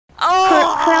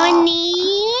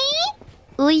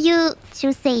우유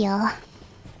주세요.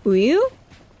 우유?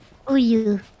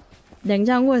 우유.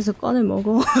 냉장고에서 꺼내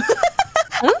먹어.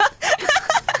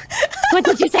 What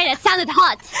did you say? That sounded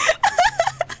hot.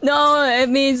 No, it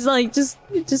means like just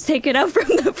take it out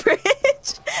from the fridge.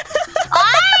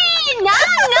 No.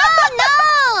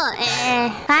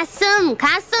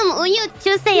 가슴 우유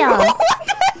주세요.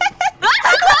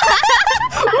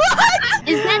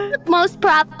 Is that the most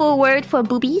proper word for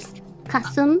boobies?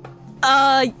 가슴?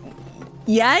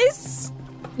 Yes?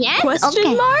 Yes? Question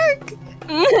okay. mark?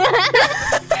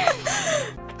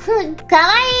 可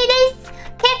愛いです。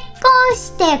結婚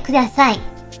してください。I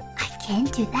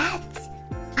can't do that.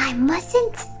 I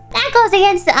mustn't. That goes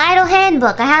against the idol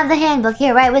handbook. I have the handbook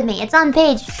here right with me. It's on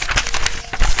page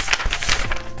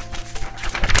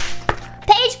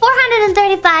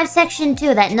 435, section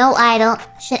 2, that no idol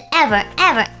should ever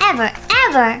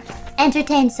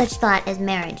entertain such thought as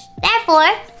marriage. Therefore,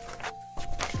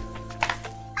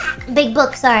 big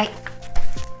book, sorry.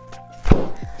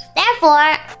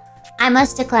 Therefore, I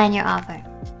must decline your offer.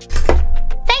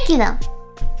 Thank you, though.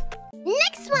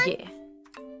 Next one. Yeah.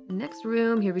 Next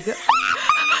room. Here we go.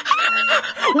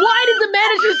 Why did the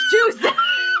managers choose that?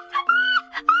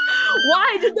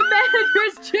 Why did the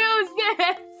managers choose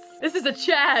this? This is a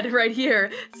Chad right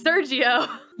here. Sergio,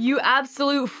 you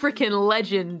absolute freaking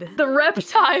legend. The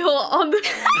reptile on the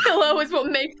pillow is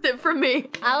what makes it for me.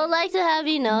 I would like to have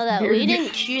you know that we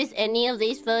didn't choose any of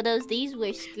these photos. These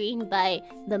were screened by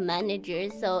the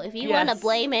managers. So if you want to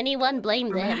blame anyone, blame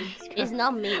them. It's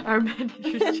not me. Our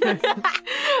managers chose.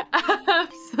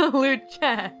 Absolute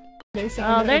Chad.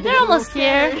 Oh, they're almost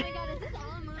here.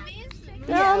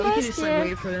 They're almost we can just here.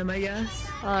 wait for them, I guess.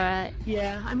 Alright.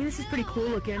 Yeah, I mean this is pretty cool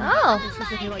looking. Oh. This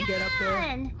is when you like get up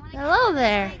there. Hello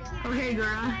there. Oh hey,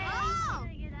 Gura.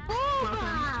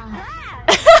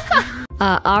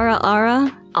 Ara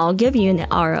Ara. I'll give you an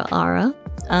Ara Ara.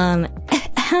 Ara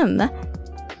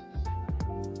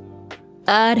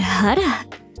Ara.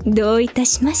 どういた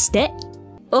しまして。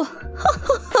お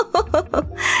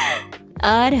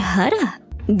あらあら。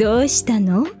どうした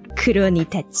の？クロニ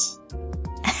たち。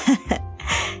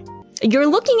You're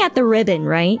looking at the ribbon,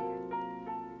 right?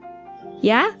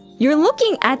 Yeah? You're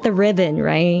looking at the ribbon,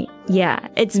 right? Yeah,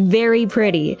 it's very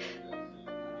pretty.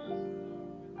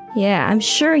 Yeah, I'm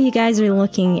sure you guys are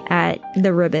looking at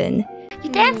the ribbon. You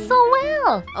dance so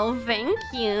well. Oh, thank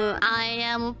you. I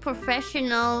am a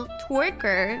professional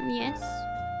twerker. Yes.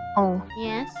 Oh.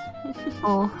 Yes.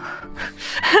 Oh.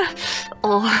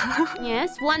 Oh.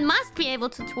 Yes, one must be able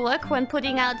to twerk when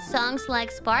putting out songs like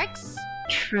Sparks.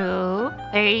 True.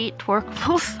 Very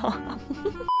twerkable song.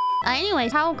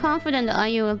 Anyways, how confident are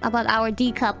you about our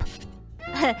D cup?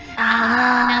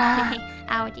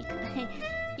 Our D cup.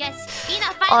 Yes,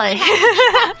 Ina finally got the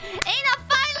D cup. Ina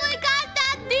finally got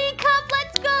that D cup.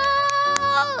 Let's go.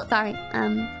 Sorry.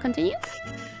 Continue.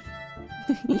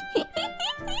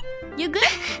 You good?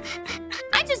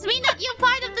 I just mean that you're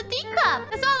part of the D cup.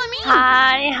 That's all I mean.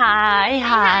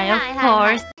 Hi, of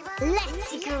course.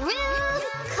 Let's groove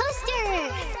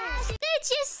coaster. Did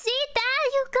you see that,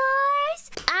 you guys?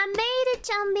 I made it,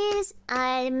 chumbies.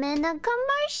 I'm in a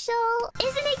commercial.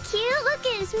 Isn't it cute? Look,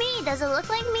 it's me. Does it look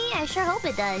like me? I sure hope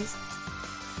it does.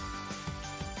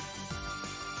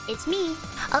 It's me.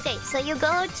 Okay, so you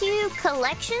go to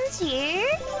collections here.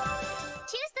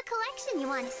 Choose the collection you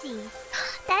want to see.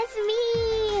 That's me.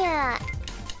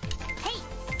 Hey.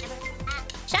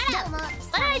 Shut up. What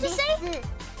did I just say?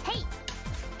 Hey.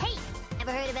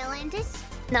 Ever heard of Atlantis?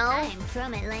 No. I'm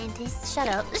from Atlantis. Shut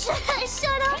up. Shut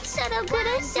up,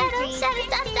 Gura. Shut up.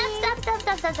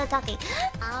 Stop talking.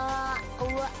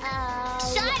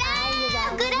 Shut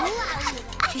up, Gura.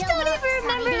 I don't even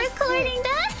remember recording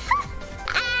that.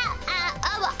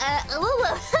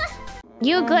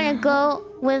 You're gonna go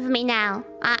with me now.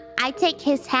 I take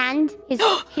his hand,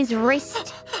 his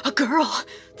wrist. A girl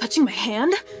touching my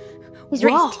hand? His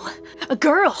Whoa. wrist. A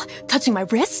girl touching my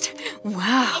wrist? Wow.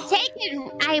 I take it,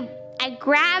 I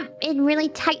grab it really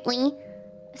tightly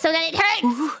so that it hurts.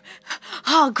 Ooh.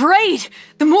 Oh, great!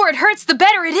 The more it hurts, the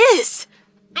better it is!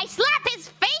 I slap his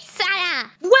face, Ara!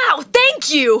 Wow,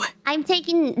 thank you! I'm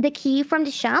taking the key from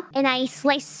the shop and I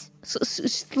slice his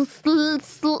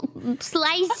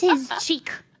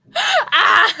cheek.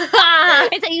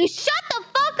 It's like, you shut the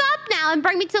fuck up now and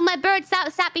bring me to my bird.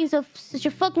 Stop being such a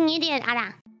fucking idiot,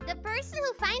 Ara. The person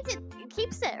who finds it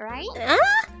keeps it, right?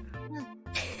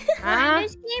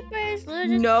 Keepers,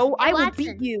 No, I will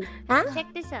Watson. beat you.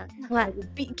 Check this out. What?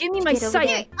 Give me my sight.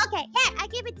 Here, okay, here, I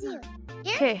give it to you.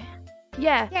 Here? Okay.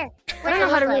 Yeah. Here. I don't know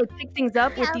how to really pick things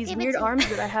up with I'll these give it weird to you. arms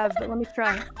that I have, but let me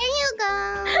try. Here you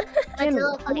go. Damn it,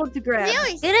 little I love to grab.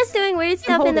 Yours. Guda's doing weird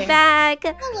stuff in the holding. back.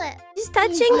 Hold it. She's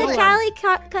touching the Hold on. Calli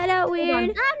cutout Hold weird. on.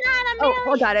 I'm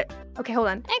Oh, I got it. Okay, hold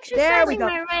on. exercising There we go.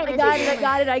 my right. I got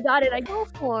it. I got it. Go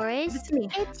for it. It's me.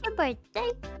 It's your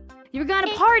birthday. You're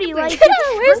gonna party like.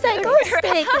 Where's that ghost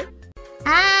stick?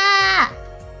 Ah!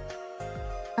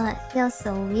 Oh, it feels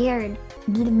so weird.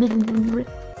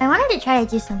 I wanted to try to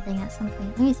do something at some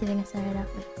point. Let me see if I can start it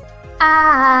off with.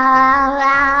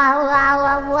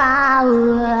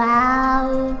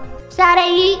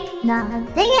 Shawty! No,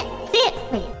 dang it! See it!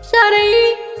 Wait.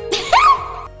 Shawty!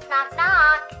 Knock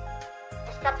knock.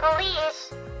 It's the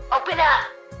police. Open up.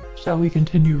 Shall we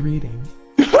continue reading?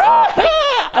 That's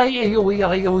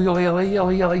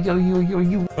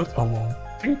how long.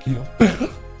 Thank you.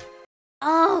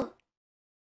 Oh!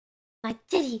 My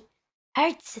titty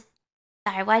hurts.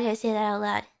 Sorry, why did I say that out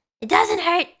loud? It doesn't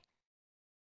hurt.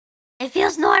 It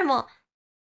feels normal.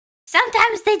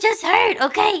 Sometimes they just hurt,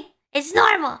 okay? It's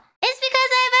normal. It's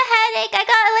because I have a headache. I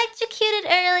got electrocuted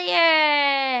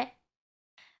earlier.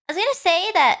 I was gonna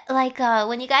say that, like,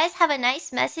 when you guys have a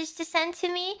nice message to send to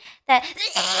me, that...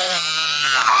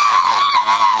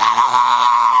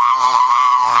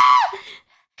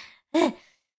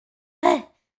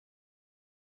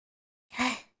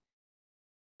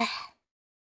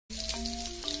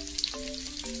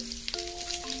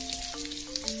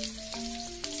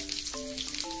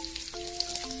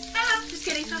 Just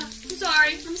kidding.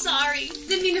 I'm sorry.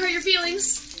 Didn't mean to hurt your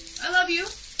feelings. I love you.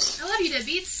 I love you,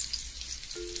 deadbeats.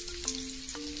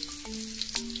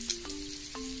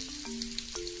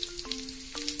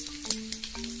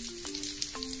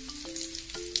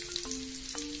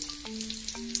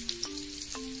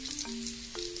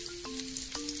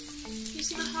 You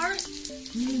see my heart?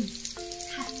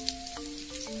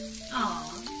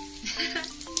 Aw.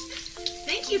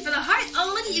 Thank you for the heart.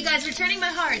 Oh, look at you guys returning my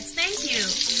hearts. Thank you.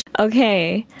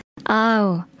 Okay.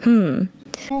 Oh,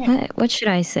 What should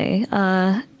I say?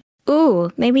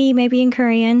 Ooh, maybe in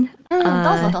Korean.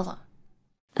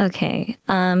 Okay.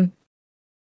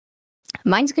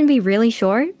 Mine's gonna be really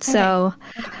short, so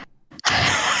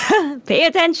pay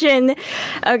attention.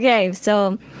 Okay,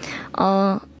 so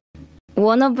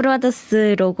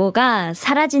워너브라더스 로고가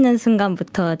사라지는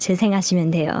순간부터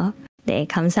재생하시면 돼요. 네,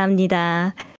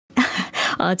 감사합니다.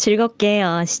 즐겁게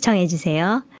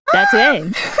시청해주세요. That's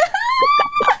it.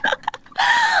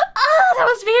 That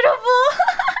was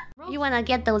beautiful. You wanna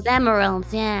get those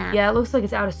emeralds, yeah. Yeah, it looks like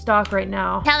it's out of stock right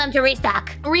now. Tell them to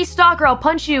restock. Restock or I'll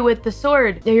punch you with the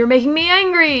sword. You're making me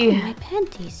angry. My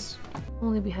panties.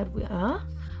 Only we had. Huh?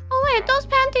 Oh wait, those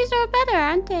panties are better,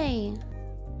 aren't they?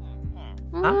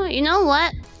 Huh? You know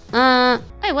what?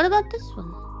 Wait, what about this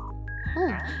one?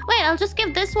 Oh, wait, I'll just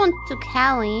give this one to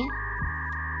Calli.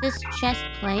 This chest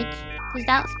plate. Because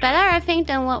that's better, I think,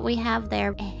 than what we have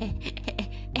there.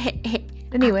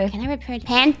 Anyway. Can I repair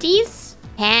panties?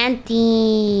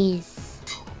 Panties.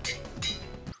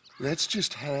 Let's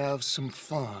just have some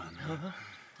fun.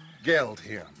 Geld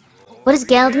him. What does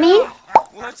geld mean?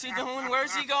 What's he doing?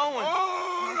 Where's he going?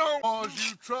 Oh, don't cause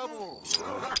you trouble.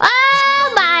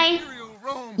 Oh my!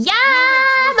 Yeah,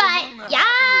 my! Yeah,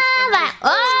 my!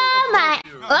 Oh my!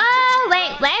 Oh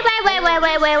wait!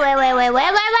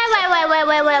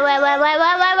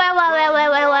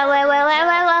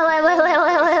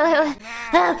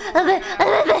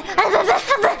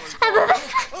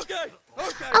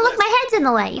 Oh look, my head's in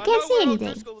the way. You can't see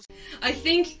anything. I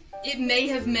think it may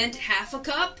have meant half a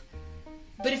cup,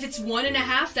 but if it's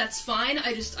 1.5, that's fine.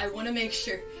 I want to make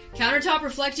sure. Countertop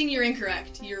reflecting, you're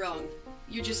incorrect. You're wrong.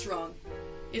 You're just wrong.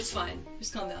 It's fine.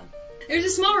 Just calm down. There's a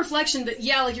small reflection, but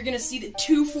yeah, like you're gonna see the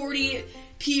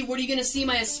 240p. What are you gonna see?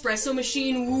 My espresso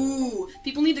machine? Woo!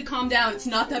 People need to calm down. It's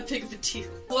not that big of a deal.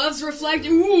 Gloves reflect.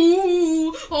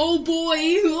 Woo! Oh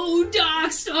boy! Oh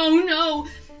docs! Oh no!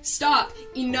 Stop!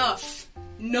 Enough!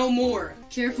 No more.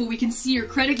 Careful, we can see your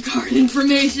credit card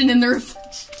information in the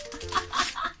reflection.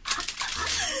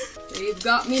 They've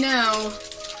got me now.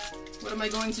 What am I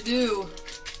going to do?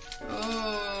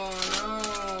 Oh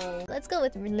no. Let's go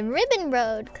with the ribbon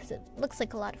road, because it looks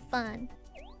like a lot of fun.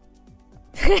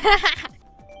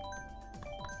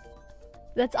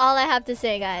 That's all I have to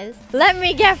say, guys. Let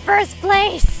me get first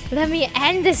place! Let me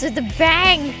end this with a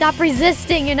bang! Stop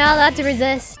resisting, you're not allowed to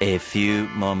resist. A few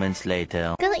moments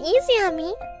later. Go easy on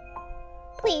me.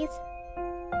 Please.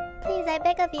 Please, I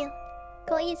beg of you.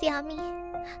 Go easy on me.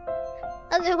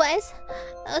 Otherwise...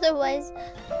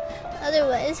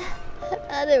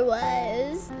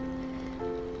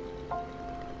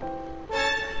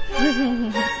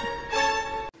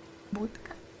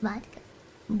 Vodka, vodka,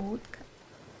 vodka.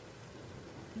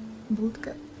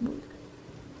 Vodka.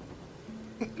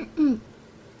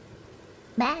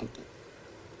 Bad.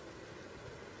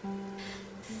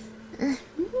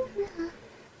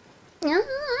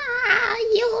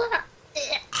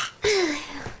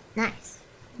 Nice.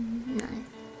 Nice.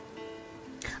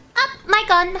 Up, mic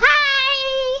on.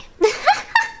 Hi!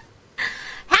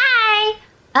 Hi!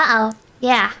 Uh-oh.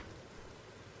 Yeah.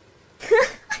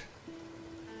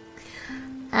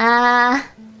 Well,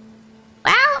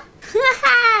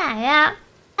 yeah.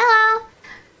 Hello.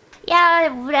 Yeah,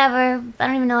 whatever. I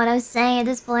don't even know what I was saying at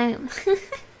this point.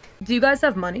 Do you guys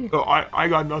have money? Oh, I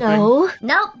got nothing. No.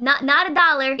 Nope, not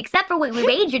 $1. Except for when we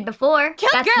wagered before.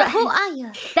 That's Girl, right. who are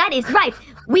you? That is right.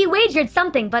 We wagered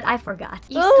something, but I forgot.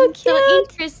 You sound so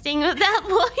interesting with that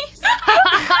voice.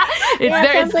 It's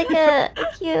sounds like a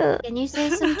cute. Can you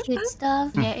say some cute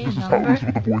stuff? This is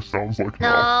what the voice sounds like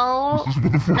now. No. This is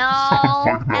what the voice sounds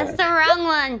No. like now. That's the wrong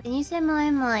one. Can you say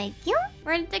mine like cute?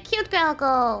 Where'd the cute girl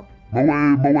go?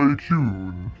 Mumei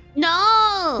cute.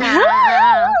 No!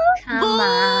 Come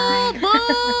on.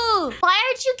 Boo! Why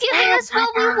aren't you giving us what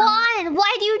we want?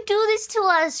 Why do you do this to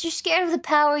us? You're scared of the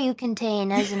power you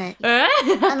contain, isn't it?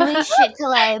 Unleash it,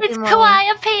 Calliope. It's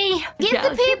Calliope. Give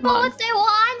the people what they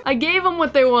want. I gave them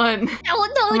what they want. Oh,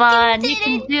 no, Come on, you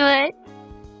didn't. can do it.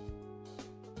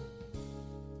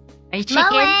 Are you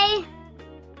chicken?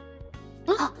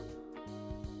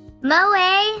 Moe.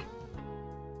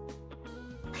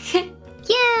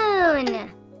 Kyun.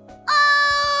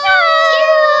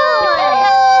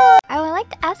 I would like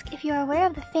to ask if you are aware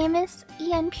of the famous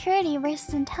EN Purity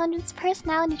versus Intelligence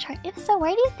personality chart. If so,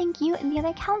 where do you think you and the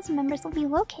other council members will be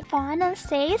located? Wanna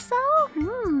say so?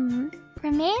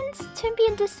 Remains to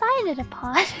be decided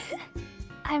upon.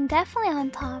 I'm definitely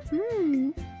on top.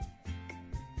 You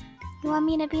want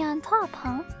me to be on top,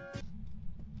 huh?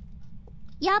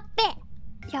 Yappe.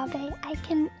 Yabe, I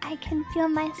can feel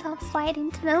myself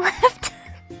sliding to the left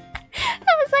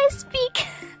as I speak.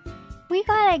 We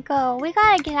gotta go. We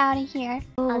gotta get out of here.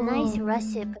 A nice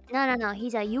russet. No.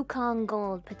 He's a Yukon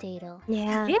Gold potato.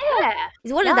 Yeah. Yeah.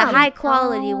 He's one of the high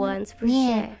quality ones for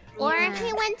sure. Or if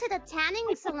he went to the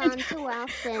tanning salon too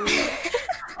often.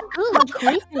 Hold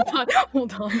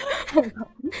on.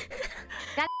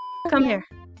 Come here.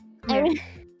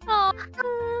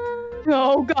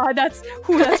 Oh god, that's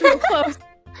real close.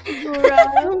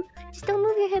 Gura. Just don't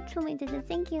move your hips when we did it.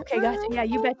 Thank you. Okay, gotcha. Yeah,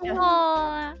 you betcha.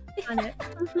 Aww. On it.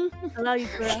 I love you,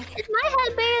 Gura. Is my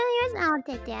head bigger than yours? Oh,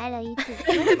 Tete, I love you too.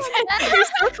 You're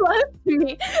so close to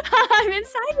me. I'm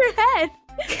inside your head.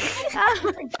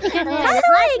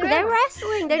 They're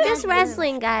wrestling. They're just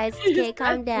wrestling, guys. Okay,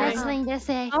 calm down. Wrestling, just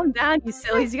say. Calm down, you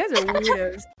sillies. You guys are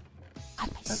weirdos. My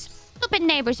stupid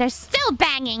neighbors are still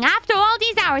banging. After all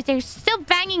these hours, they're still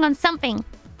banging on something.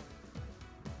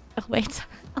 Oh, wait.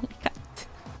 Oh my god.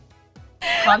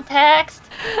 Context.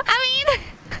 I mean,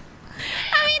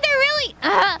 they're really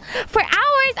for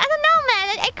hours. I don't know,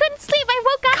 man. I couldn't sleep. I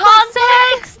woke up.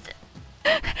 Context.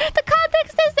 The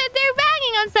context is that they're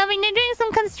banging on something. They're doing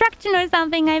some construction or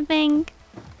something. I think.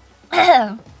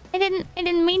 I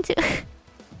didn't mean to.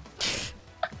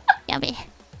 Yummy.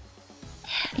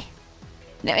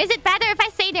 No, is it better if I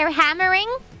say they're hammering?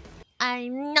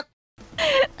 I'm not.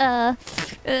 Well,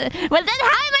 then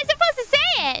how am I supposed to say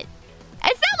it?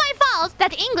 It's not my fault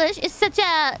that English is such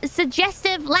a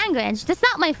suggestive language. That's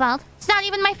not my fault. It's not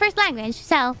even my first language,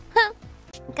 so...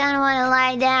 Kinda wanna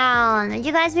lie down. Would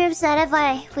you guys be upset if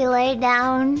we lay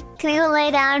down? Can we go lay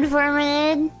down for a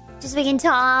minute? Just so we can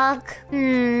talk?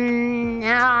 You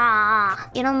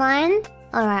don't mind?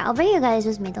 Alright, I'll bring you guys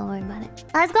with me. Don't worry about it.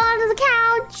 Let's go onto the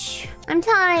couch. I'm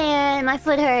tired. My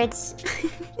foot hurts.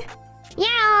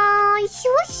 Yeah,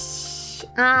 swoosh.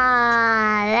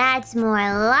 That's more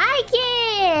like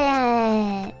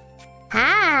it.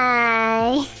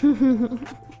 Hi.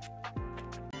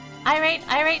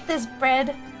 I rate this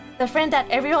bread the friend that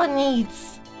everyone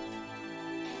needs.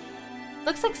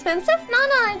 Looks expensive?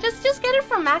 No, just get it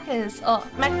from Macca's. Oh,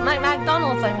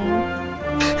 McDonald's, I mean.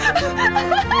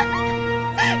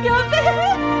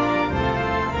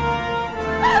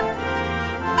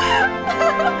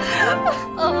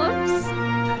 Oh, whoops.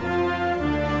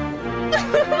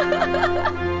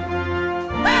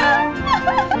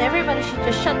 And everybody should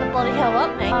just shut the bloody hell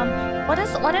up, mate. What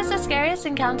is the scariest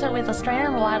encounter with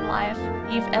Australian wildlife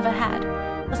you've ever had?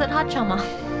 Was it Hachama?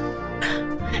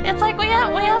 It's like we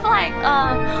have like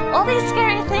all these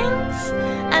scary things,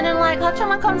 and then like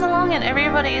Hachama comes along and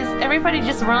everybody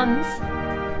just runs.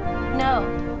 No.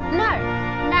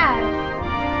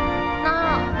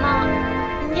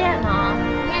 Yeah, no.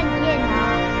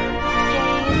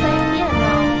 Yeah, you say yeah,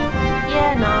 no.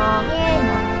 Yeah, no.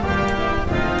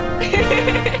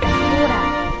 Gura.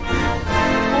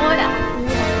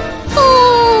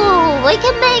 We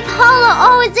can make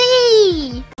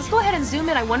holo-OZ! Let's go ahead and zoom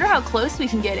in. I wonder how close we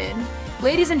can get in.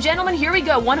 Ladies and gentlemen, here we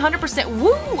go. 100%.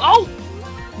 Woo! Oh!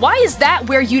 Why is that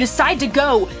where you decide to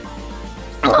go?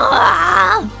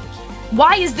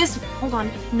 Why is this? Hold on.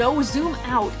 No, zoom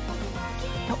out.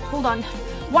 No, hold on.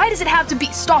 Why does it have to be?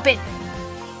 Stop it!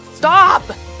 Stop!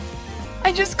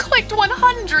 I just clicked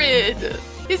 100!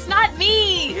 It's not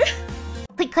me!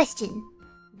 Quick question.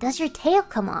 Does your tail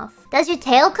come off? Does your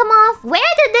tail come off? Where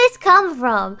did this come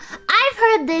from? I've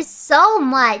heard this so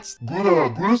much.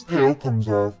 Gura's tail comes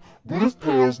off. Gura's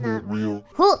tail's not real.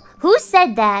 Who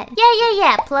said that?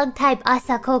 Yeah. Plug type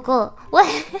Asakoko. What?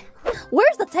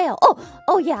 Where's the tail?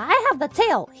 Oh yeah, I have the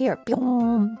tail. Here.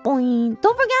 Boing, boing.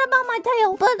 Don't forget about my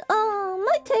tail. But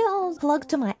my tail's plugged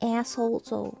to my asshole,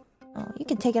 so you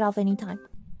can take it off anytime.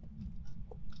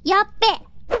 Yappe.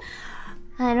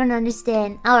 I don't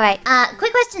understand. Alright,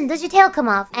 quick question. Does your tail come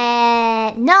off?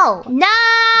 No.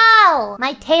 No!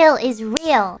 My tail is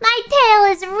real. My tail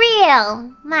is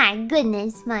real. My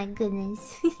goodness.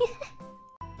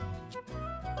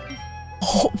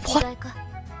 Oh, what?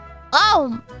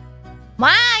 Oh,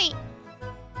 my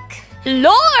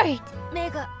Lord!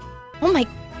 Oh my...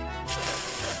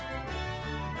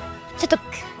 ちょっと、こ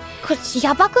れ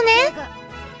やばくね?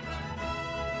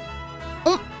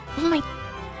 Oh my...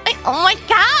 Oh my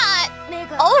god!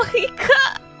 Oh my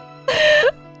god!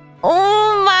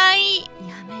 Oh my...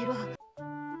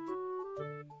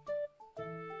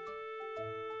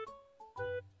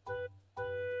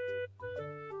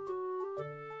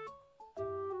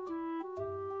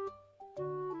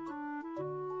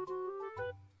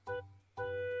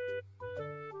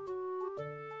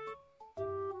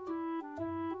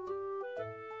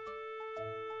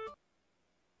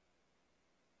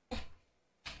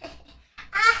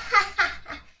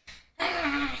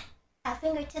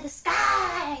 Finger to the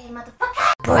sky,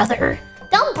 motherfucker! Brother!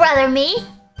 Don't brother me!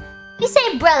 You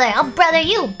say brother, I'll brother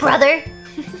you, brother!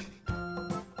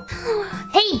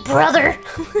 Hey, brother!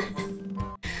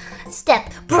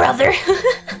 Step, brother!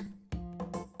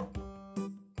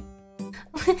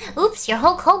 Oops, your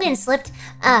Hulk Hogan slipped.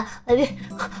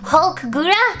 Hulk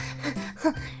Gura?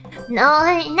 No,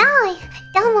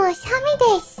 domo, Sami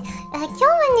desu. 今日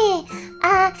は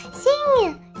ね、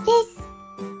新です。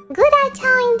グラちゃ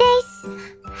んです。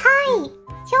はい、今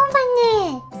日は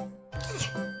ね、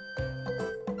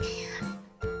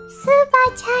スーパ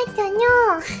ーチャットの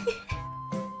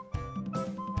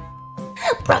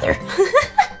brother.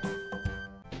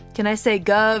 Can I say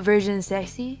 "ga" version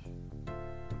sexy?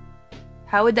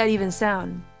 How would that even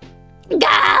sound?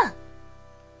 Ga!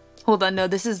 Hold on, no,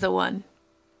 this is the one.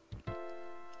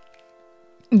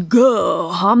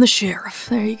 Go, I'm the sheriff.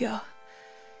 There you go.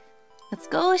 Let's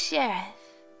go, sheriff.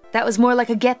 That was more like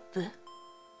a getpu.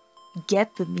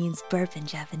 Getpu means burp in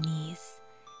Japanese.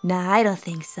 Nah, I don't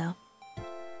think so.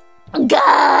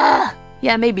 Gah!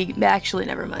 Yeah, maybe. Actually,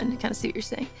 never mind. I kind of see what you're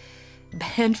saying.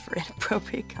 Banned for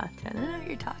inappropriate content. I don't know what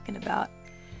you're talking about.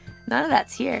 None of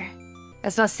that's here.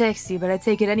 That's not sexy, but I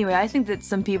take it anyway. I think that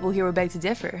some people here would beg to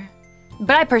differ.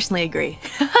 But I personally agree.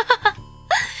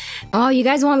 Oh, you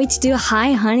guys want me to do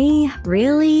hi, honey?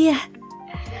 Really?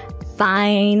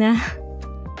 Fine.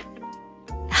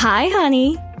 Hi,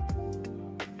 honey.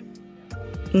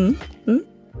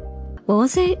 What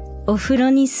was it? お風呂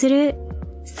にする？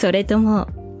それとも、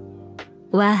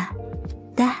わ、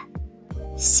だ、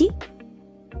し？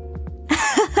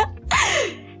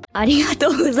ありがと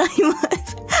うございま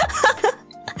す。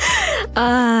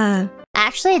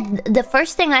Actually, the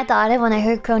first thing I thought of when I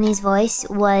heard Kronii's voice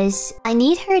was, I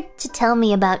need her to tell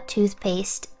me about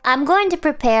toothpaste. I'm going to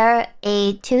prepare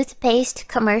a toothpaste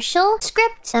commercial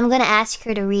script. I'm going to ask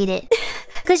her to read it.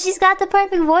 Because she's got the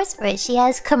perfect voice for it. She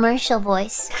has commercial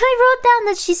voice. I wrote down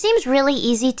that she seems really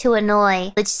easy to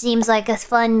annoy, which seems like a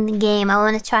fun game. I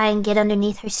want to try and get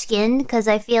underneath her skin because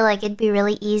I feel like it'd be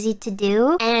really easy to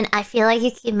do. And I feel like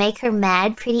you can make her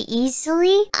mad pretty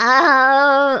easily.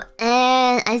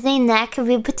 And I think that could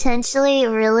be potentially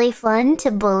really fun to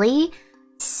bully.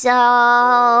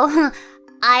 So...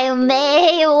 I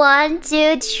may want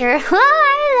to try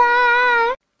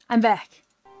that. I'm back.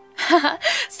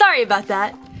 Sorry about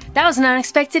that. That was an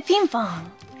unexpected ping pong.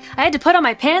 I had to put on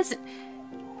my pants.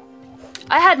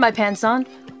 I had my pants on.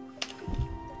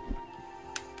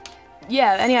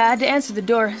 Yeah, and yeah, I had to answer the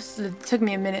door, so it took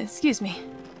me a minute. Excuse me.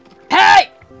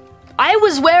 Hey! I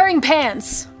was wearing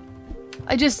pants.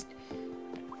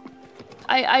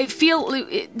 I feel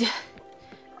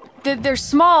they're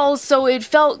small, so it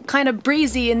felt kind of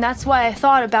breezy, and that's why I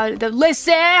thought about it.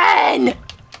 Listen!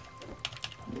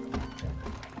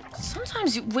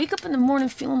 Sometimes you wake up in the morning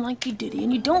feeling like you did,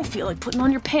 and you don't feel like putting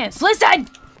on your pants. Listen!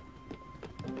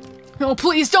 Oh,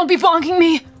 please don't be bonking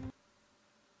me!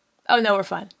 Oh no, we're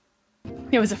fine.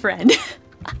 It was a friend.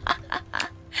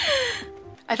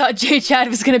 I thought J-Chad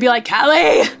was gonna be like,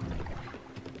 Calli!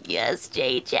 Yes,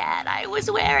 J-Chad, I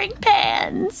was wearing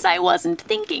pants. I wasn't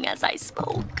thinking as I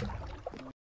spoke.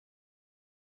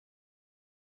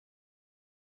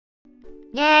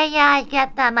 Yeah, I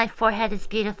get that. My forehead is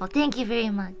beautiful. Thank you very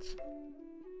much.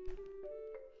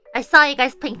 I saw you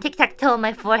guys playing tic-tac-toe on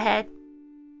my forehead.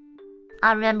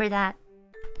 I'll remember that.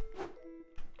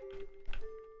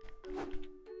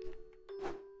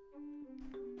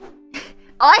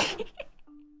 Oh!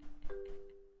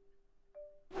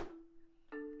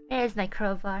 There's my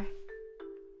crowbar.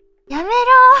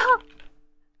 Yamero!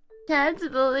 Dad's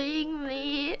bullying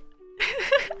me.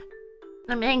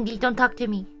 I'm angry, don't talk to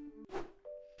me.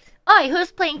 Oi,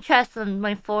 who's playing chess on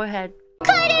my forehead?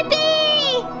 Could it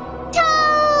be?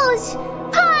 Toes!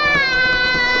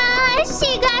 Ah,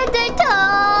 she got the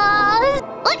toes!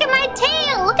 Look at my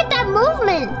tail! Look at that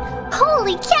movement!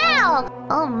 Holy cow!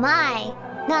 Oh my.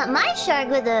 Not my shark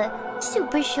with a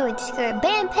super short skirt.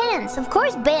 Band pants. Of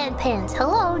course band pants.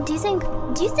 Hello, do you think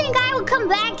I would come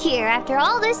back here after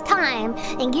all this time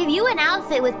and give you an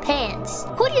outfit with pants?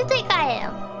 Who do you think I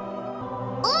am?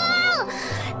 Oh!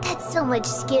 That's so much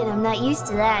skin. I'm not used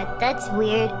to that. That's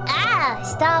weird. Ah!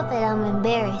 Stop it. I'm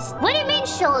embarrassed. What do you mean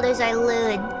shoulders are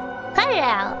lewd? Cut it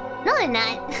out. No, they're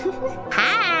not.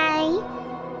 Hi!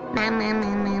 Mama.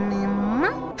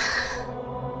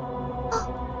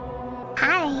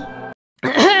 Hi.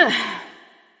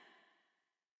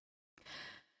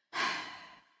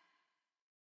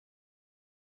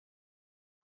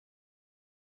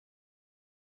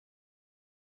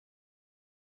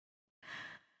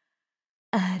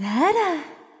 Ara Ara.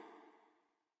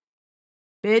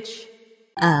 Bitch.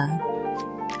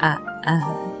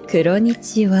 Kronii.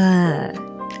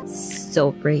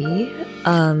 Sorry.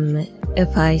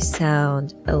 If I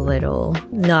sound a little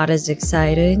not as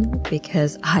excited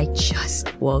because I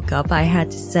just woke up. I had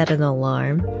to set an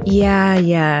alarm.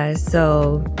 Yeah,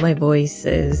 so my voice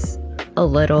is a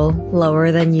little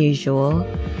lower than usual.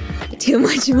 Too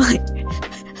much money.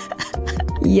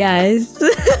 Yes.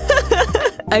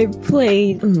 I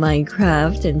played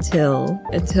Minecraft until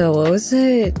what was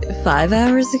it? 5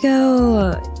 hours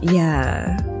ago?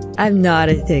 Yeah. I'm not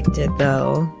addicted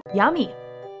though. Yummy.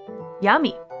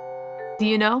 Yummy. Do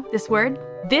you know this word?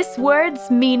 This word's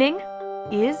meaning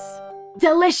is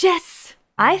delicious.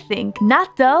 I think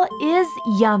natto is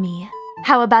yummy.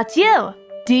 How about you?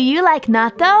 Do you like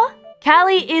natto?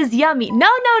 Calli is yummy. No.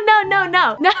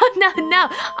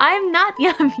 I'm not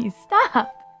yummy.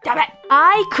 Stop. Damn it.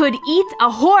 I could eat a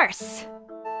horse.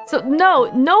 So no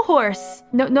horse.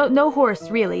 No horse,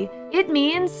 really. It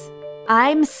means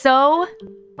I'm so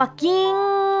fucking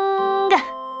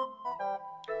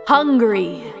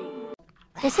hungry.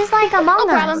 This is like Among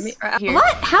Us.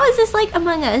 What? How is this like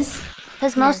Among Us?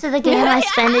 Because most of the game I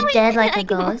spend it dead like a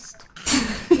ghost.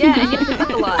 Yeah, and you have to talk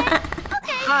a lot.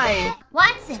 Okay. Hi.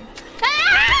 Watson.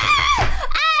 Ah!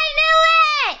 I knew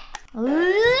it! I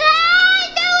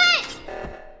knew it!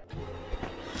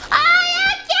 Oh, you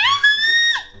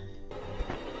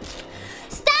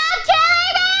stop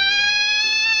killing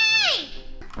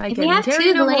me! If we have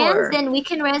 2 glands, then we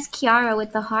can res Kiara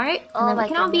with the heart, and then we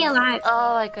can all be alive.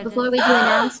 Oh my goodness. Before we do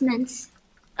announcements.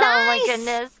 Oh my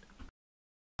goodness.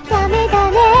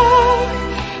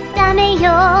 Dame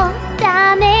yo,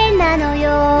 dame nano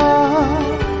yo.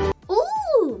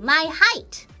 Ooh, my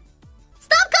height.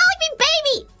 Stop calling me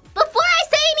baby before I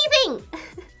say anything.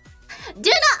 Do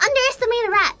not underestimate a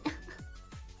rat.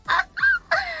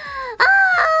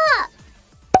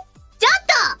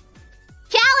 Jota!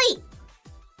 Calli!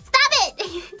 Stop it!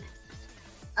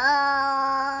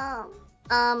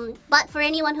 But for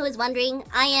anyone who is wondering,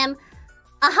 I am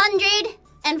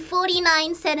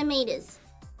 149 centimeters.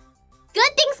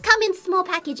 Good things come in small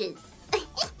packages.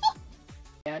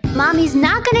 Mommy's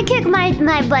not gonna kick my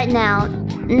butt now.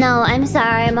 No, I'm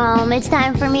sorry, Mom. It's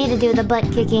time for me to do the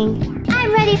butt kicking.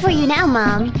 I'm ready for you now,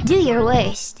 Mom. Do your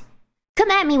worst.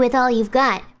 Come at me with all you've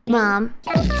got, Mom.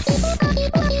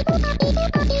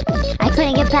 I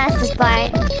couldn't get past this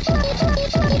part.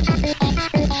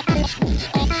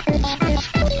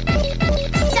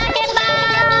 Suck it,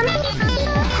 Mom!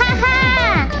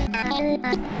 Ha-ha!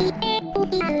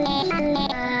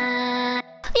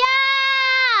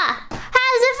 Yeah! How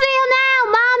does it feel now,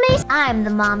 Mommy? I'm the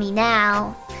mommy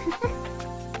now.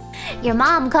 Your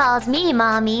mom calls me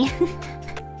Mommy.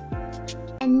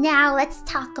 And now let's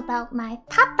talk about my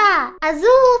papa.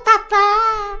 Azul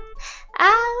Papa!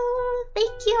 Oh,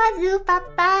 thank you, Azul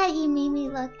Papa. You made me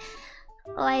look...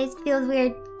 Oh, it feels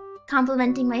weird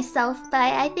complimenting myself, but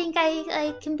I think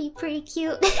I can be pretty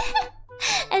cute.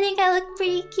 I think I look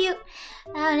pretty cute.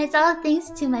 And it's all thanks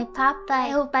to my papa. I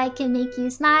hope I can make you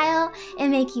smile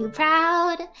and make you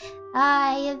proud.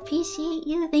 I appreciate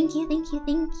you. Thank you, thank you,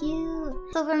 thank you.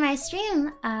 So for my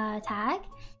stream tag,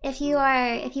 if you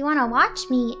want to watch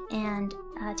me and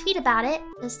tweet about it,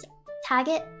 just tag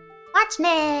it. Watch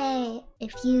me.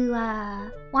 If you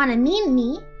want to meme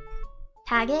me,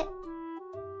 tag it.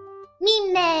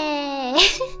 Meme me.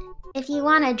 If you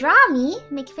want to draw me,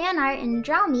 make fan art and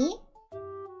draw me,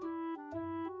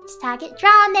 just tag it.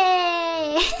 Draw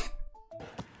me.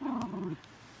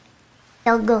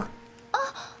 They'll go.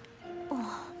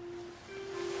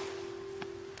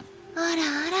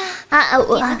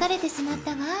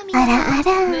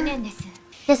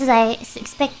 Just as I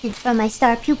expected from my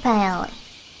star pupil.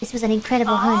 This was an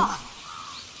incredible hunt.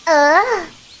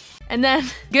 And then,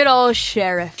 good old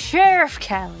Sheriff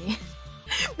Calli.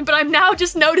 But I'm now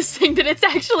just noticing that it's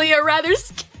actually a rather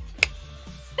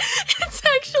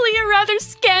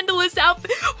scandalous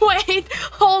outfit. Wait,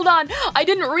 hold on. I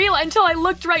didn't realize until I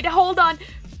looked right. Hold on.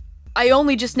 I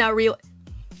only just now realized.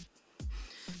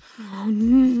 Oh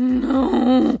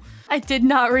no. I did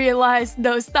not realize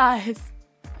those thighs.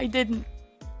 I didn't.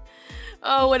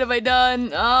 Oh, what have I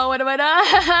done? Oh, what have I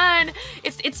done?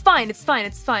 It's fine.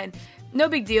 No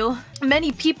big deal.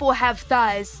 Many people have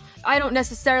thighs. I don't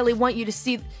necessarily want you to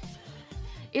see.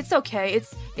 It's okay.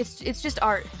 It's just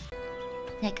art.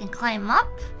 I can climb up.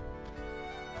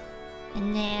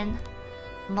 And then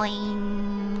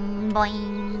boing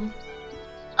boing.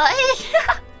 Oh,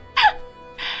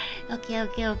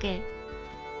 okay.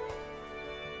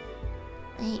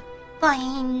 Wait,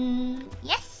 boing.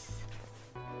 Yes.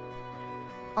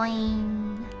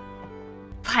 Boing.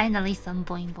 Finally some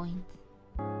boing boing.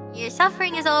 Your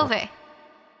suffering is over.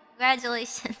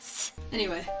 Congratulations.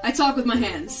 Anyway, I talk with my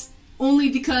hands. Only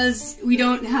because we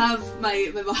don't have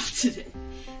my bot today.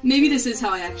 Maybe this is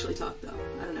how I actually talk though.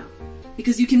 I don't know.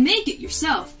 Because you can make it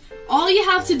yourself. All you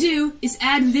have to do is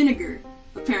add vinegar,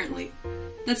 apparently.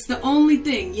 That's the only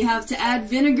thing. You have to add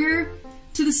vinegar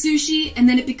to the sushi, and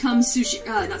then it becomes sushi,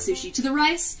 not sushi, to the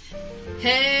rice.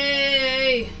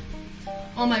 Hey!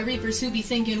 All my reapers who be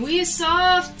thinking, we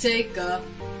soft take a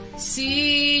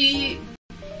seat.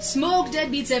 Smoke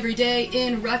deadbeats every day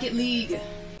in Rocket League.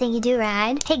 Thank you,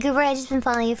 Do-Ride. Hey, Gura, I've just been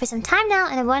following you for some time now,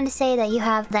 and I wanted to say that you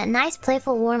have that nice,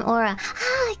 playful, warm aura.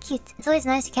 Ah, cute. It's always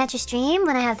nice to catch your stream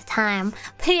when I have the time.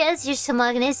 P.S. Your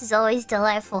smugness is always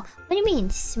delightful. What do you mean,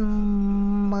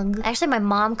 smug? Actually, my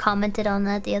mom commented on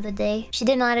that the other day. She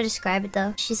didn't know how to describe it,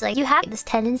 though. She's like, you have this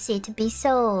tendency to be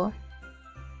so...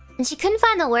 And she couldn't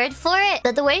find the word for it.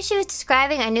 But the way she was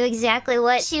describing, I knew exactly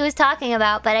what she was talking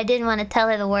about, but I didn't want to tell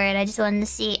her the word. I just wanted to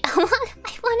see. I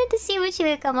wanted to see what she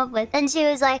would come up with. And she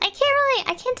was like, I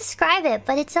can't describe it,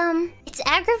 but it's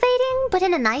aggravating, but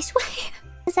in a nice way.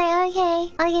 I was like,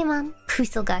 okay, mom.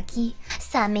 Kusogaki,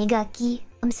 samegaki.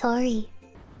 I'm sorry.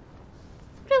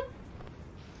 Bloop.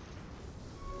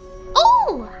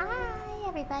 Oh, hi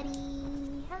everybody.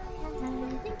 Hi.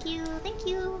 Thank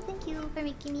you for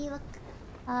making me look.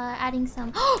 Adding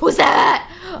some. What's that?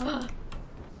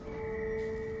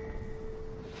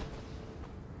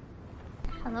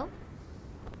 Hello?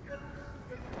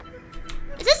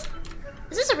 Is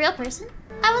this a real person?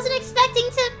 I wasn't expecting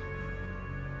to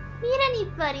meet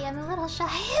anybody. I'm a little shy.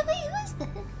 Wait, who is this?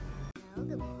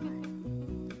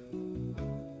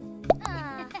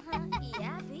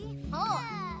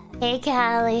 Hey,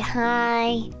 Calli.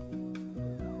 Hi.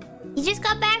 You just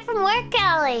got back from work,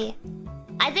 Calli.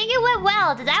 I think it went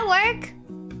well. Did that work?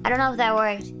 I don't know if that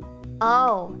worked.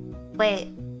 Oh.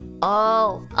 Wait.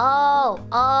 Oh.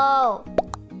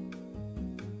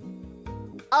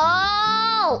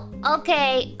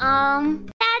 Okay.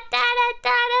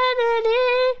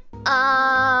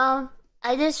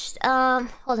 I just,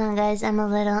 hold on, guys. I'm a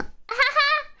little...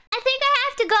 I think I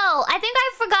have to go. I think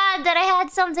I forgot that I had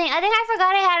something. I think I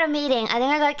forgot I had a meeting. I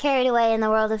think I got carried away in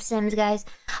the world of Sims, guys.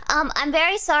 I'm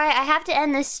very sorry. I have to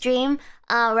end this stream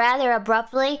rather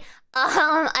abruptly.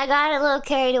 I got a little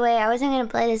carried away. I wasn't gonna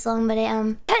play this long, but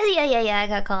yeah, I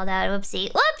got called out.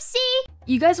 Whoopsie.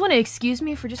 You guys want to excuse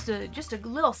me for just a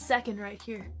little second right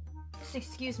here? Just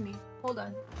excuse me. Hold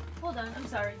on. I'm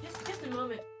sorry. Just a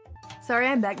moment. Sorry,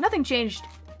 I'm back. Nothing changed.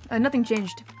 Nothing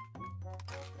changed.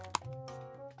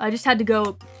 I just had to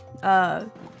go.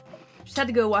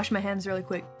 Wash my hands really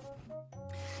quick.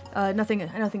 Nothing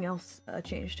else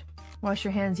changed. Wash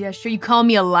your hands. Yeah, sure. You call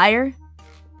me a liar?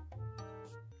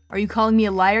 Are you calling me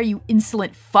a liar, you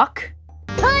insolent fuck?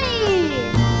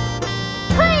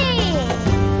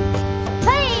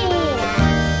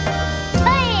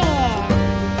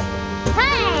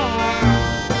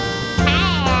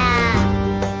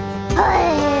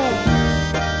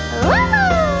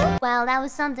 well, that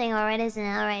was something, alright, isn't it?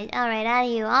 Alright, out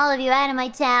of you. All of you out of my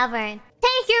tavern.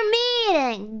 Take your meat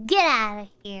and get out of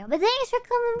here. But thanks for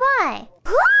coming by.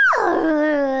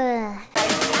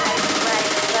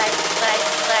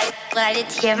 What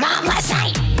did your mama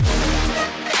say?